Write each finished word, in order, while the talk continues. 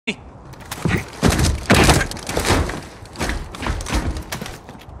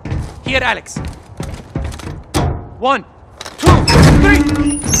Here, Alex. 1, 2, 3!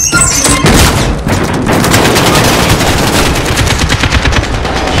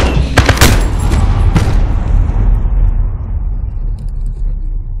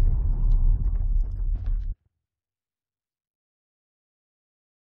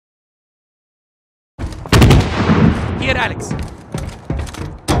 Here, Alex.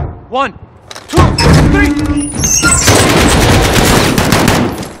 1, 2, 3!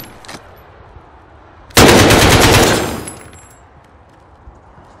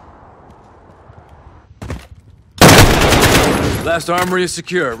 Last armory is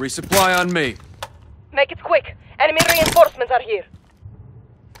secure. Resupply on me. Make it quick. Enemy reinforcements are here.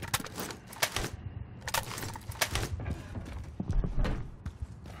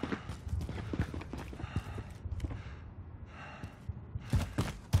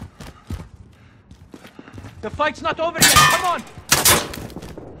 The fight's not over yet. Come on!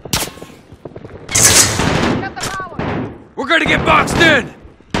 Cut the power! We're gonna get boxed in!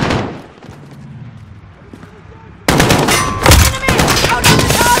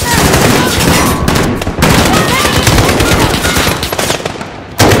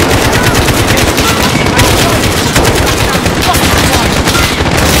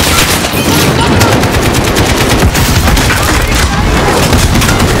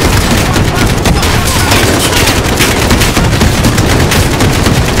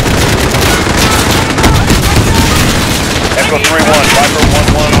 Echo 3-1, Viper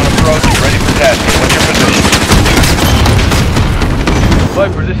 1-1 on approach, ready for tasking. What's your position?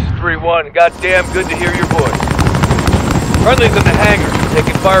 Viper, this is 3-1. Goddamn good to hear your voice. Friendly's in the hangar,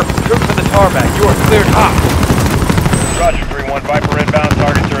 taking fire from troops on the tarmac. You are cleared hot. Roger, 3-1, Viper inbound,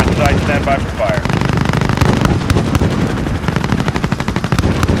 targets are in sight, stand by for fire.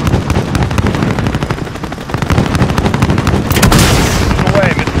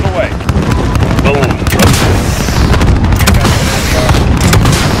 Missiles away. Boom.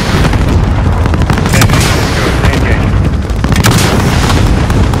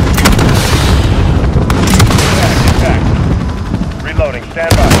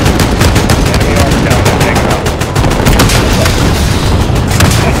 Stand by. Enemy arms down. Take them out.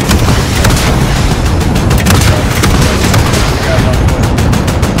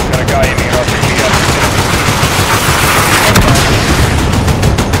 Got a guy in here. I'll pick me up.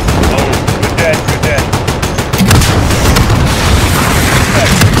 Oh, good dead. Good dead.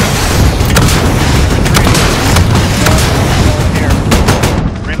 Here.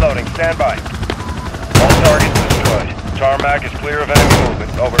 Reloading. Stand by. All targets destroyed. Tarmac is clear of enemy movement.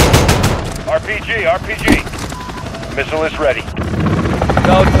 Over. RPG. Missile is ready.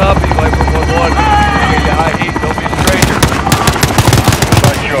 Solid copy, Viper 1-1. Get to high heat, don't be a stranger.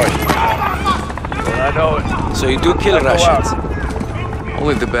 By choice. Well, I know it. So you do kill Russians?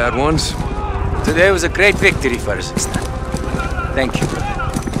 Only the bad ones. Today was a great victory for Kazakhstan. Thank you.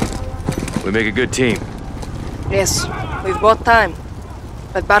 We make a good team. Yes, we've bought time.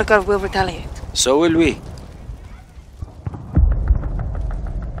 But Barkov will retaliate. So will we.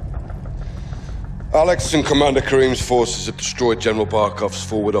 Alex and Commander Karim's forces have destroyed General Barkov's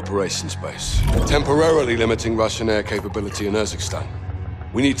forward operations base, temporarily limiting Russian air capability in Kazakhstan.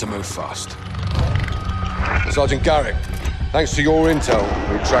 We need to move fast. Sergeant Garrick, thanks to your intel,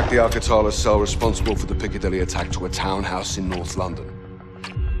 we tracked the Al-Qatala cell responsible for the Piccadilly attack to a townhouse in North London.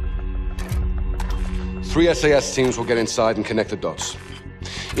 3 SAS teams will get inside and connect the dots.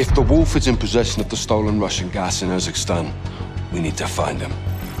 If the Wolf is in possession of the stolen Russian gas in Kazakhstan, we need to find him.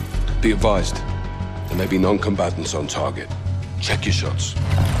 Be advised, there may be non-combatants on target. Check your shots.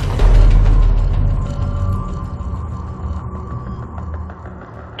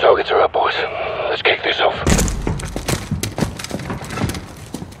 Targets are up, boys. Let's kick this off.